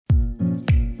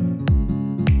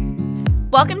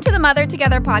Welcome to the Mother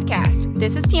Together podcast.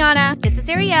 This is Tiana. This is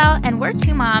Ariel, and we're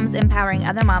two moms empowering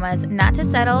other mamas not to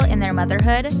settle in their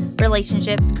motherhood,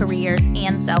 relationships, careers,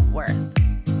 and self-worth.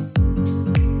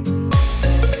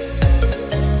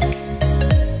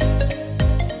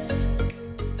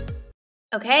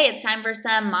 Okay, it's time for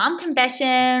some mom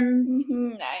confessions.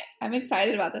 I'm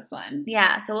excited about this one.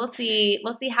 Yeah, so we'll see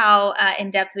how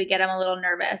in depth we get. I'm a little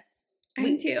nervous.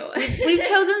 Me too. We've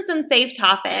chosen some safe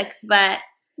topics, but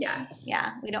yeah,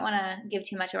 we don't want to give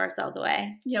too much of ourselves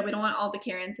away. Yeah, we don't want all the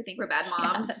Karens to think we're bad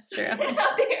moms. Yeah, that's true.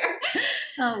 Out there.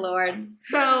 Oh, Lord.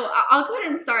 So I'll go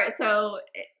ahead and start. So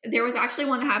there was actually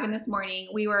one that happened this morning.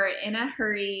 We were in a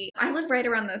hurry. I live right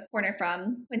around this corner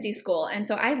from Quincy School. And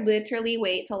so I literally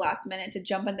wait till last minute to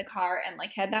jump in the car and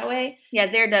head that way. Yeah,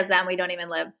 Zara does that and we don't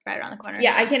even live right around the corner.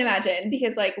 Yeah, so. I can imagine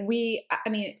because we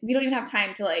don't even have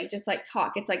time to just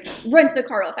talk. It's run to the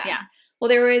car real fast. Yeah. Well,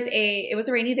 it was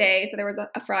a rainy day, so there was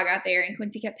a frog out there, and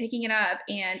Quincy kept picking it up,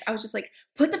 and I was just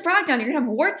put the frog down. You're going to have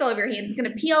warts all over your hands. It's going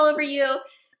to pee all over you.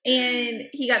 And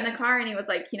he got in the car, and he was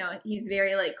he's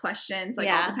very, questions, all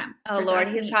the time. Oh, Lord,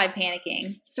 he's probably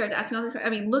panicking. Starts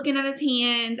asking looking at his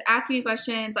hands, asking me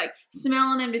questions,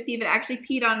 smelling him to see if it actually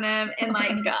peed on him. And, oh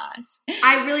my gosh.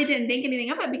 I really didn't think anything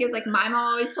of it because, my mom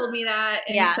always told me that.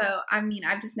 And so,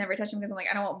 I've just never touched him because I'm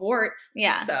I don't want warts.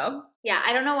 Yeah. So. Yeah,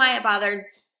 I don't know why it bothers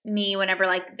me whenever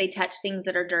they touch things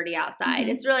that are dirty outside.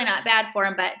 Mm-hmm. It's really not bad for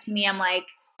them, but to me I'm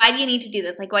why do you need to do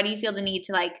this? Why do you feel the need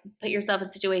to put yourself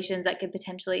in situations that could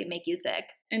potentially make you sick?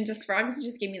 And just frogs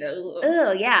just gave me the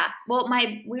oh yeah. Well,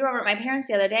 we were over at my parents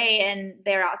the other day and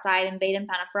they were outside and Baden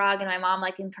found a frog and my mom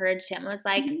encouraged him and was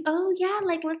mm-hmm. Oh yeah,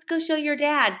 let's go show your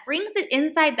dad. Brings it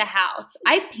inside the house.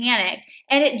 I panic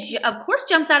and it of course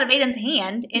jumps out of Baden's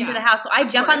hand into the house. So I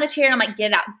jump on the chair and I'm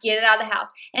get it out of the house.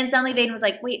 And suddenly Baden was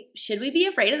wait, should we be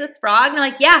afraid of this frog? And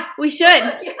I'm yeah, we should.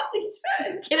 Yeah, we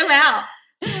should. Get him out.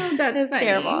 Oh, that's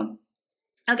terrible.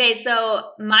 Okay, so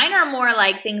mine are more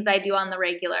things I do on the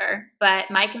regular,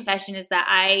 but my confession is that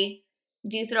I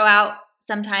do throw out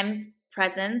sometimes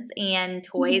presents and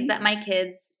toys mm-hmm. that my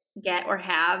kids get or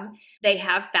have. They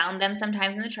have found them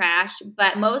sometimes in the trash,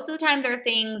 but most of the time they're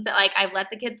things that I've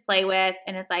let the kids play with,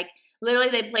 and it's literally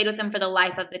they played with them for the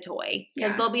life of the toy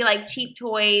because they'll be cheap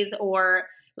toys or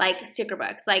sticker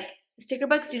books. Sticker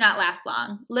books do not last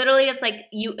long. Literally, it's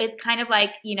it's kind of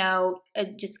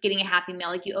just getting a Happy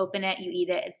Meal. You open it, you eat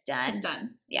it, it's done. It's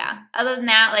done. Yeah. Other than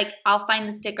that, I'll find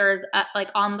the stickers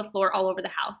on the floor all over the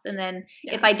house, and then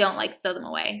if I don't throw them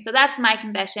away. So that's my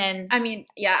confession. I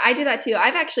do that too.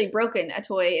 I've actually broken a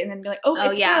toy and then be it's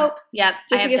broke. Yep.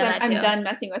 Just because I'm done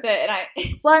messing with it, and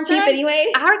it's cheap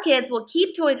anyway. Our kids will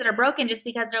keep toys that are broken just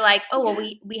because they're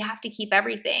we have to keep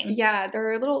everything. Yeah,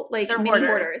 they're little they're mini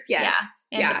hoarders. Yes.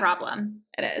 Yeah, and it's a problem.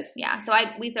 It is. Yeah, so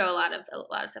we throw a lot of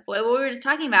stuff away. Well, we were just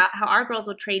talking about how our girls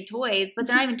will trade toys, but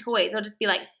they're not even toys. They'll just be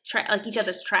each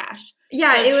other's trash.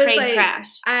 Yeah, it was trade trash.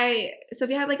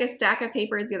 Sophia had a stack of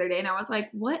papers the other day, and I was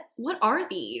what are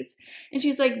these? And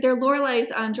she's they're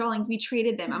Lorelai's drawings. We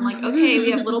traded them. I'm okay,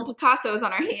 we have little Picassos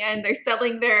on our hand. They're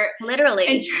selling their literally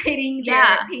and trading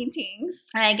their paintings.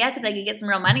 And I guess if they could get some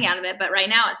real money out of it, but right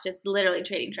now it's just literally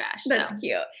trading trash. That's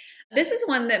cute. This is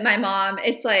one that my mom,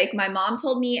 it's my mom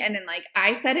told me and then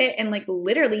I said it and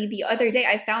literally the other day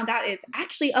I found out it's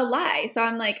actually a lie. So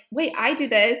I'm wait, I do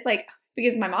this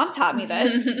because my mom taught me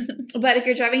this. But if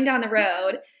you're driving down the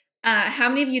road, how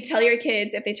many of you tell your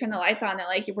kids if they turn the lights on that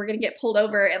we're going to get pulled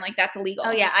over and that's illegal?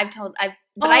 Oh yeah, I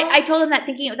told them that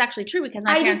thinking it was actually true because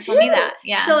my parents told me that.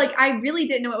 Yeah. So I really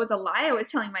didn't know it was a lie I was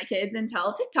telling my kids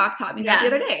until TikTok taught me that the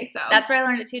other day. So that's where I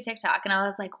learned it too, TikTok. And I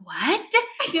was what?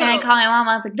 And I called my mom.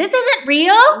 I was this isn't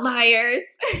real. Liars.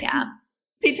 Yeah.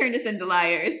 They turned us into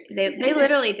liars. They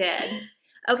literally did.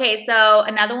 Okay, so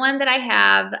another one that I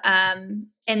have,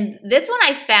 and this one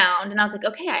I found, and I was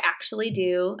okay, I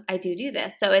do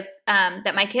this. So it's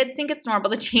that my kids think it's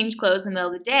normal to change clothes in the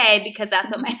middle of the day because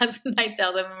that's what my husband and I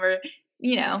tell them when we're,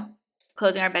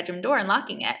 closing our bedroom door and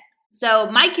locking it.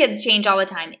 So my kids change all the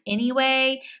time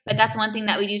anyway, but that's one thing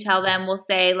that we do tell them. We'll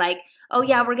say oh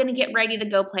yeah, we're going to get ready to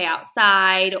go play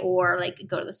outside or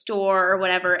go to the store or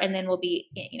whatever. And then we'll be,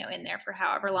 in there for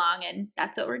however long. And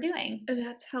that's what we're doing.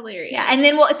 That's hilarious. Yeah. And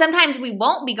then sometimes we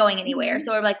won't be going anywhere.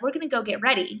 So we're we're going to go get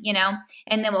ready,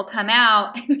 and then we'll come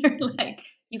out and they're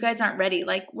you guys aren't ready.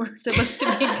 We're supposed to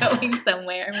be going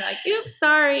somewhere. And we're oops,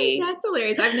 sorry. That's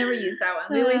hilarious. I've never used that one.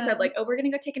 We always said we're going to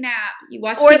go take a nap. You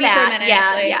watch or TV that. For a minute.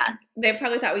 Yeah. They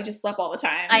probably thought we just slept all the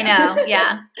time. I know.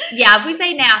 Yeah. Yeah. If we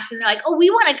say nap, and they're oh, we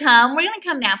want to come. We're going to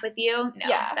come nap with you. No,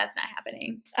 that's not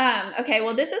happening. Okay.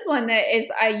 Well, this is one that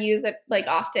I use it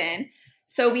often.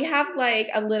 So we have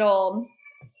a little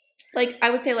like I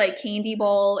would say like candy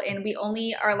bowl, and we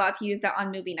only are allowed to use that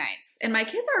on movie nights. And my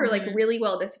kids are like really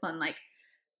well disciplined. Like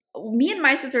me and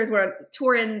my sisters were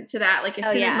tore into that. Like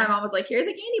as soon as my mom was like, "Here's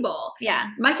a candy bowl."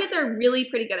 Yeah, my kids are really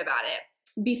pretty good about it.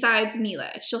 Besides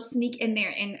Mila, she'll sneak in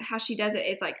there, and how she does it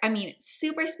is like, I mean,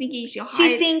 super sneaky. She'll hide.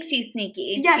 She thinks she's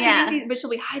sneaky. Yeah, but she'll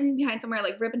be hiding behind somewhere,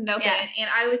 like ripping it open. Yeah. And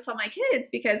I always tell my kids,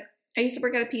 because I used to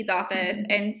work at a peds office,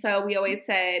 and so we always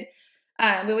said,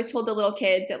 we always told the little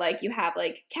kids that like you have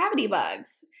like cavity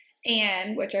bugs,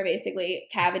 and which are basically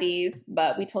cavities,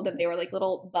 but we told them they were like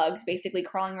little bugs basically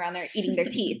crawling around there eating their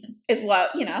teeth is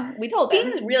what, we told them.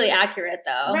 Seems really accurate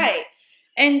though. Right.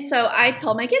 And so I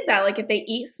told my kids that, like, if they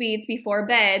eat sweets before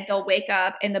bed, they'll wake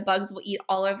up and the bugs will eat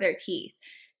all of their teeth.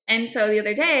 And so the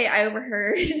other day, I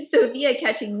overheard Sophia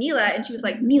catching Mila, and she was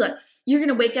like, "Mila, you're going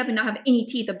to wake up and not have any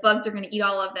teeth. The bugs are going to eat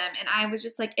all of them." And I was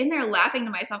just, like, in there laughing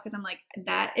to myself because I'm like,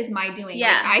 that is my doing.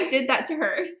 Yeah. Like, I did that to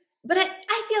her. But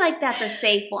I feel like that's a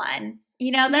safe one.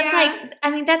 That's like,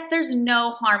 I mean, there's no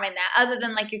harm in that other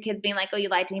than like your kids being like, "Oh, you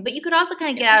lied to me." But you could also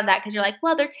kind of get out of that because you're like,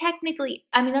 well, they're technically,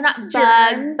 I mean, they're not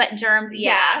bugs, but germs.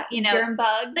 Yeah. Germ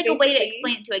bugs. It's like basically a way to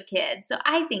explain it to a kid. So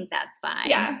I think that's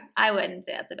fine. Yeah. I wouldn't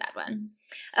say that's a bad one.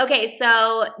 Okay.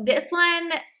 So this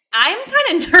one, I'm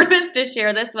kind of nervous to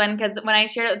share this one because when I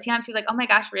shared it with Tiana, she was like, "Oh my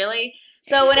gosh, really?"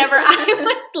 So whenever I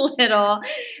was little,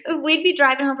 we'd be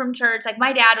driving home from church. Like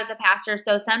my dad was a pastor.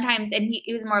 So sometimes, and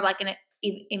he was more of like an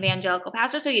evangelical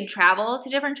pastor, so he'd travel to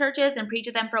different churches and preach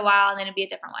at them for a while, and then it'd be a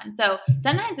different one. So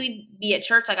sometimes we'd be at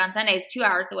church like on Sundays 2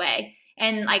 hours away,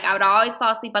 and like I would always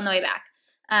fall asleep on the way back.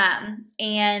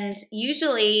 And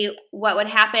usually what would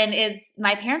happen is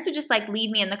my parents would just like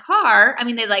leave me in the car. I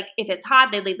mean, they like, if it's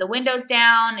hot, they'd leave the windows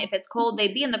down. If it's cold,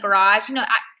 they'd be in the garage.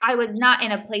 I was not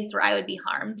in a place where I would be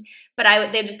harmed,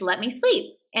 but they'd just let me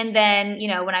sleep. And then,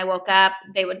 when I woke up,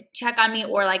 they would check on me,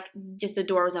 or like just the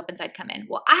door was open so I'd come in.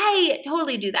 Well, I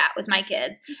totally do that with my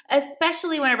kids,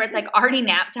 especially whenever it's like already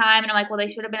nap time. And I'm like, well, they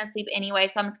should have been asleep anyway,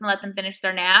 so I'm just going to let them finish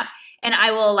their nap. And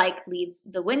I will like leave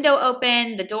the window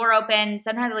open, the door open.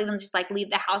 Sometimes I leave them just like leave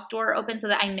the house door open so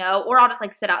that I know, or I'll just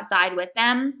like sit outside with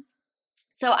them.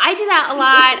 So I do that a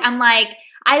lot. I'm like,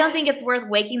 I don't think it's worth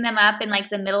waking them up in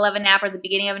like the middle of a nap or the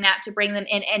beginning of a nap to bring them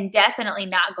in, and definitely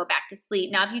not go back to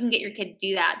sleep. Now, if you can get your kid to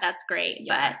do that, that's great.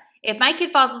 Yeah. But if my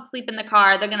kid falls asleep in the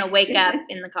car, they're going to wake up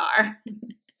in the car.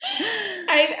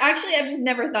 I've just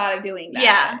never thought of doing that.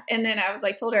 Yeah. And then I was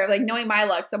like, told her, like, knowing my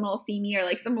luck, someone will see me, or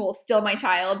like someone will steal my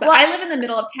child. But I live in the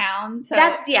middle of town, so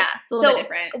it's a little bit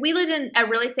different. We lived in a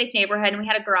really safe neighborhood, and we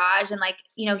had a garage, and like,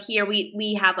 here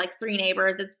we have like 3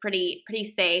 neighbors. It's pretty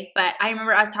safe. But I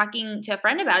remember I was talking to a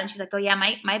friend about it, and she's like, "Oh yeah,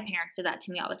 my parents did that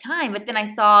to me all the time." But then I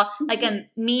saw like a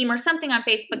meme or something on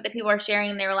Facebook that people are sharing,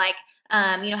 and they were like,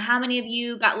 how many of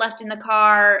you got left in the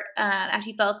car after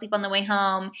you fell asleep on the way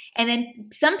home? And then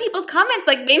some people's comments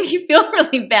like made me feel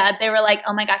really bad. They were like,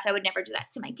 "Oh my gosh, I would never do that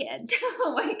to my kid."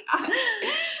 Oh my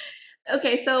gosh.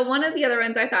 Okay, so one of the other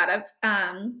ones I thought of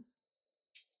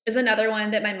is another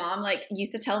one that my mom like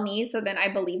used to tell me. So then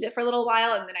I believed it for a little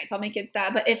while, and then I told my kids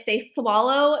that. But if they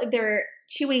swallow their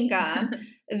chewing gum,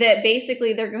 that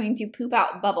basically they're going to poop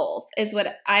out bubbles is what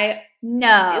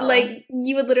No. Like,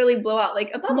 you would literally blow out,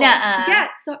 like, a bubble. Nuh-uh. Yeah.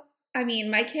 So, I mean,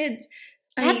 my kids...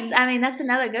 that's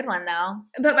another good one, though.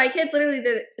 But my kids literally,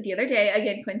 the other day,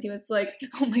 again, Quincy was like...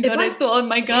 "Oh my God, I swallowed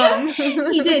my gum."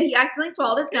 He did. He accidentally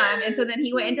swallowed his gum. And so then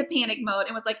he went into panic mode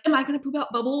and was like, "Am I going to poop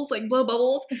out bubbles? Like, blow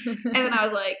bubbles?" And then I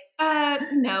was like,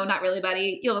 no, not really,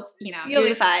 buddy. You'll just, you'll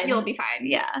be fine. You'll be fine.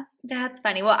 Yeah. That's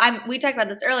funny. Well, we talked about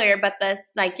this earlier, but this,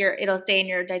 like, it'll stay in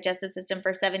your digestive system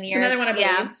for 7 years. It's another one I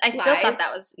believed. I still thought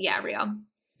that was, real.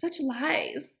 Such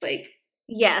lies. Like,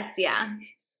 yes, yeah.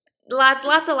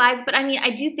 Lots of lies, but I mean,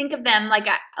 I do think of them like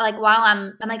while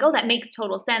I'm like, oh, that makes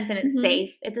total sense, and it's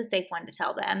safe. It's a safe one to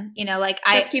tell them,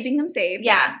 that's keeping them safe.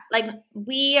 Yeah, like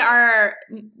we are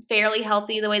fairly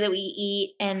healthy the way that we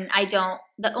eat, and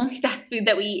the only fast food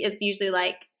that we eat is usually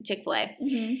like Chick-fil-A.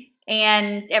 Mm-hmm.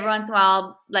 And every once in a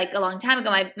while, like a long time ago,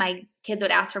 my kids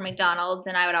would ask for McDonald's,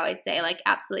 and I would always say like,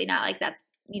 absolutely not. Like that's,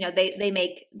 they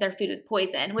make their food with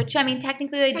poison, which I mean,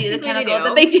 technically they do, the chemicals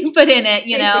that they do put in it,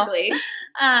 Basically.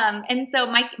 And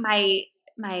so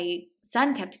my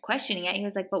son kept questioning it. He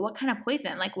was like, "But what kind of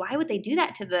poison? Like, why would they do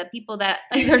that to the people that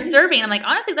like, they're serving?" I'm like,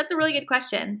 honestly, that's a really good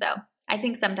question. So I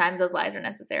think sometimes those lies are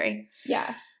necessary.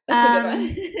 Yeah, that's a good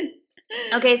one.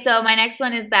 Okay, so my next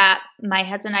one is that my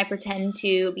husband and I pretend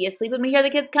to be asleep when we hear the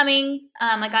kids coming,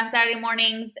 like on Saturday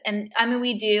mornings. And I mean,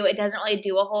 we do. It doesn't really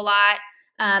do a whole lot.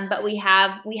 But we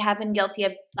have been guilty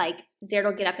of like Zared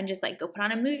will get up and just like go put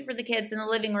on a movie for the kids in the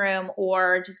living room,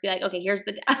 or just be like, "Okay, here's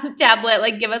the tablet.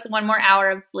 Like, give us 1 more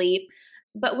hour of sleep."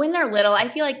 but when they're little, I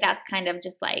feel like that's kind of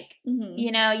just like,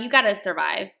 you know, you got to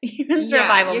survive. You're in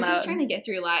survival you're mode. just trying to get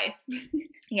through life.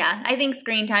 Yeah, I think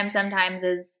screen time sometimes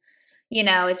is, you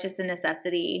know, it's just a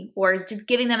necessity, or just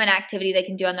giving them an activity they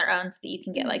can do on their own so that you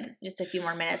can get like just a few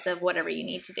more minutes of whatever you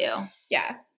need to do.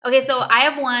 Yeah. Okay, so I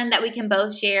have one that we can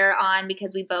both share on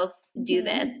because we both do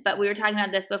this, but we were talking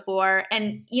about this before.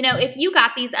 And, you know, if you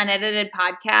got these unedited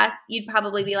podcasts, you'd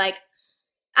probably be like,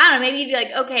 I don't know, maybe you'd be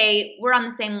like, okay, we're on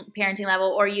the same parenting level,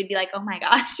 or you'd be like, oh my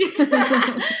gosh.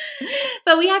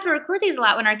 But we have to record these a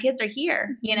lot when our kids are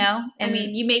here, you know? And I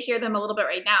mean, you may hear them a little bit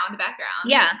right now in the background.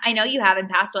 Yeah, I know you have in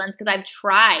past ones because I've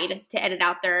tried to edit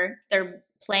out their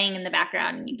playing in the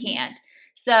background and you can't.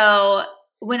 So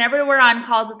whenever we're on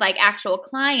calls with like actual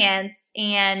clients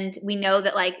and we know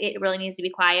that like it really needs to be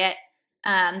quiet,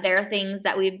 there are things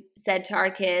that we've said to our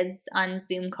kids on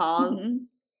Zoom calls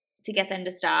to get them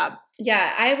to stop.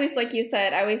 Yeah, I always, like you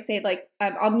said, I always say like,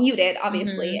 I'll mute it,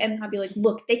 obviously, and I'll be like,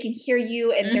 look, they can hear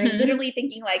you, and they're literally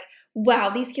thinking like, wow,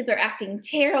 these kids are acting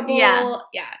terrible. Yeah.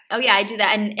 Yeah. Oh yeah, I do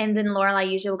that, and then Lorelai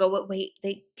usually will go, wait,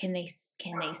 can they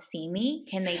see me?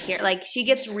 Can they hear? Like she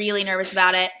gets really nervous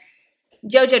about it.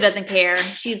 JoJo doesn't care.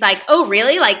 She's like, oh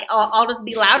really? Like I'll just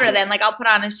be louder then. Like I'll put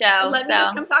on a show. Let me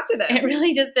just come talk to them. It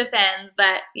really just depends,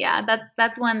 but yeah,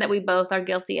 that's one that we both are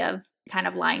guilty of kind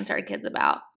of lying to our kids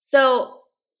about. So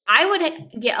I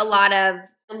would get a lot of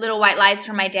little white lies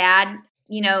from my dad.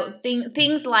 You know,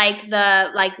 things like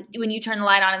when you turn the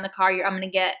light on in the car, I'm going to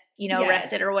get, you know,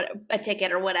 arrested or a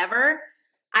ticket or whatever.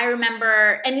 I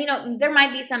remember, and you know, there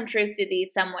might be some truth to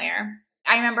these somewhere.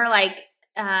 I remember like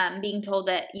being told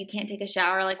that you can't take a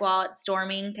shower like while it's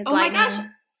storming because lightning. My gosh,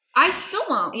 I still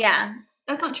won't. Yeah.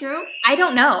 That's not true? I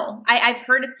don't know. I've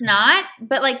heard it's not,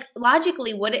 but like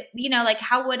logically would it, you know, like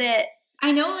how would it?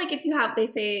 I know, like, if you have, they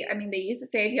used to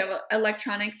say if you have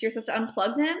electronics, you're supposed to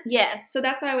unplug them. Yes. So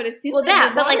that's why I would assume. Well,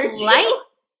 but like light.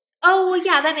 Oh, well,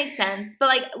 yeah, that makes sense. But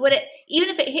like, would it, even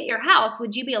if it hit your house,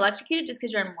 would you be electrocuted just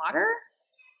because you're in water?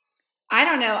 I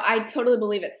don't know. I totally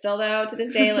believe it still, though, to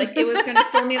this day. Like, it was going to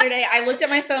storm the other day. I looked at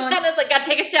my phone. I was like, gotta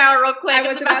take a shower real quick. I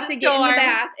was about to get in the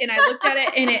bath, and I looked at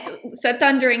it, and it said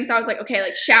thundering. So I was like, okay,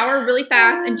 like, shower really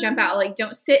fast and jump out. Like,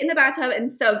 don't sit in the bathtub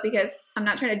and soak because I'm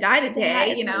not trying to die today, that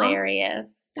is you know?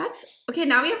 Hilarious. That's, okay,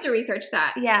 now we have to research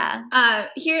that. Yeah.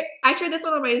 Here, I shared this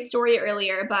one on my story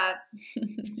earlier, but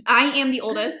I am the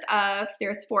oldest of,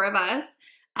 there's 4 of us.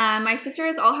 My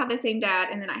sisters all have the same dad,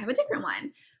 and then I have a different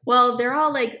one. Well, they're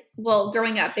all like,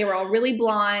 growing up, they were all really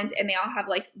blonde and they all have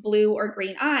like blue or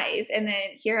green eyes. And then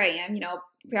here I am, you know,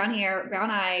 brown hair, brown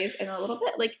eyes, and a little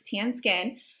bit like tan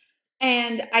skin.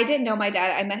 And I didn't know my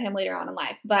dad. I met him later on in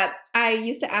life. But I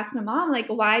used to ask my mom, like,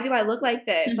 why do I look like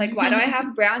this? Like, why do I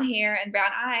have brown hair and brown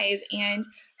eyes? And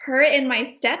her and my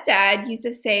stepdad used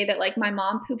to say that, like, my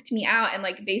mom pooped me out and,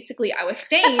 like, basically I was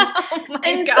stained. Oh my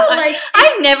and God. so, like,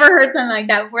 I've never heard something like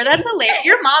that before. That's hilarious.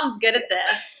 Your mom's good at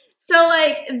this. So,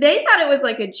 like, they thought it was,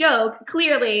 like, a joke.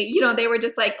 Clearly, you know, they were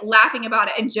just, like, laughing about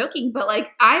it and joking. But,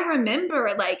 like, I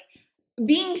remember, like,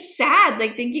 being sad,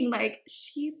 like, thinking, like,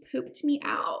 she pooped me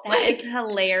out. That like, is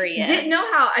hilarious. Didn't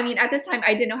know how, I mean, at this time,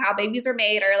 I didn't know how babies are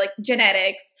made or, like,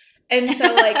 genetics. And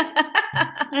so, like,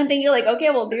 I'm thinking, like, okay,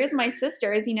 well, there's my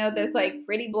sisters, you know, this, like,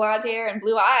 pretty blonde hair and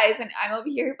blue eyes, and I'm over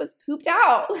here was pooped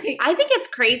out. Like, I think it's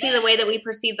crazy the way that we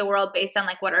perceive the world based on,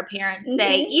 like, what our parents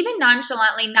say, even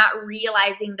nonchalantly, not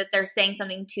realizing that they're saying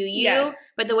something to you,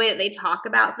 but the way that they talk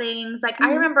about things. Like,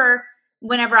 I remember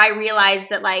whenever I realized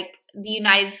that, like, the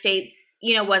United States,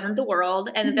 you know, wasn't the world,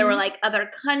 and that there were, like, other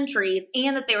countries,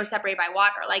 and that they were separated by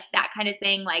water, like, that kind of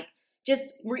thing, like,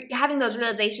 just having those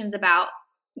realizations about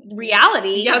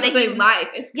reality. Yeah, like life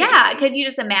is crazy. Yeah, because you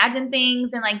just imagine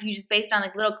things and like you just based on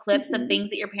like little clips of things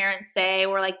that your parents say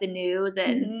or like the news,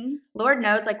 and Lord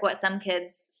knows like what some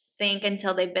kids think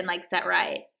until they've been like set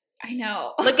right. I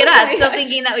know. Look at us, still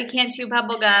thinking that we can't chew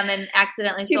bubble gum and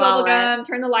accidentally swallow it.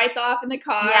 Turn the lights off in the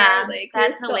car. Yeah, like,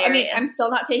 that's hilarious. I mean, I'm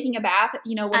still not taking a bath,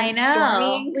 you know, when it's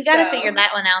storming. We got to figure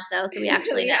that one out, though, so we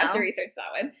actually know. have to research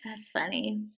that one. That's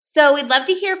funny. So we'd love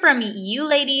to hear from you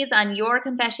ladies on your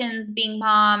confessions being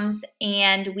moms,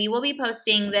 and we will be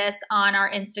posting this on our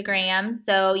Instagram.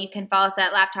 So you can follow us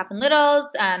at Laptop and Littles,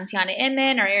 Tiana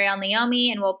Inman or Ariel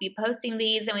Naomi, and we'll be posting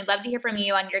these, and we'd love to hear from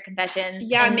you on your confessions.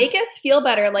 Yeah, and make us feel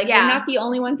better. Like, we're not the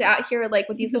only ones out here, like,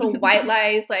 with these little white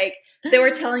lies, like, that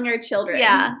we're telling our children.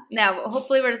 Yeah. No,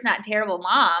 hopefully we're just not terrible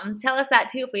moms. Tell us that,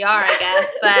 too, if we are, I guess.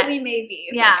 But we may be.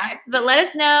 It's okay. But let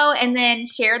us know, and then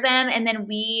share them, and then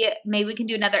maybe we can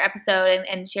do another episode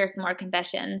and share some more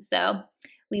confessions. So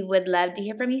we would love to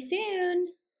hear from you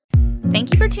soon.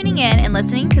 Thank you for tuning in and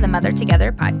listening to the Mother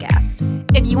Together podcast.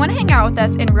 If you want to hang out with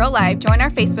us in real life, join our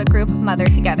Facebook group, Mother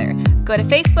Together. Go to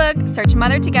Facebook, search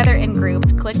Mother Together in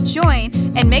groups, click join,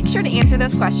 and make sure to answer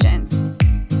those questions.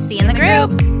 See you in the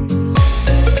group.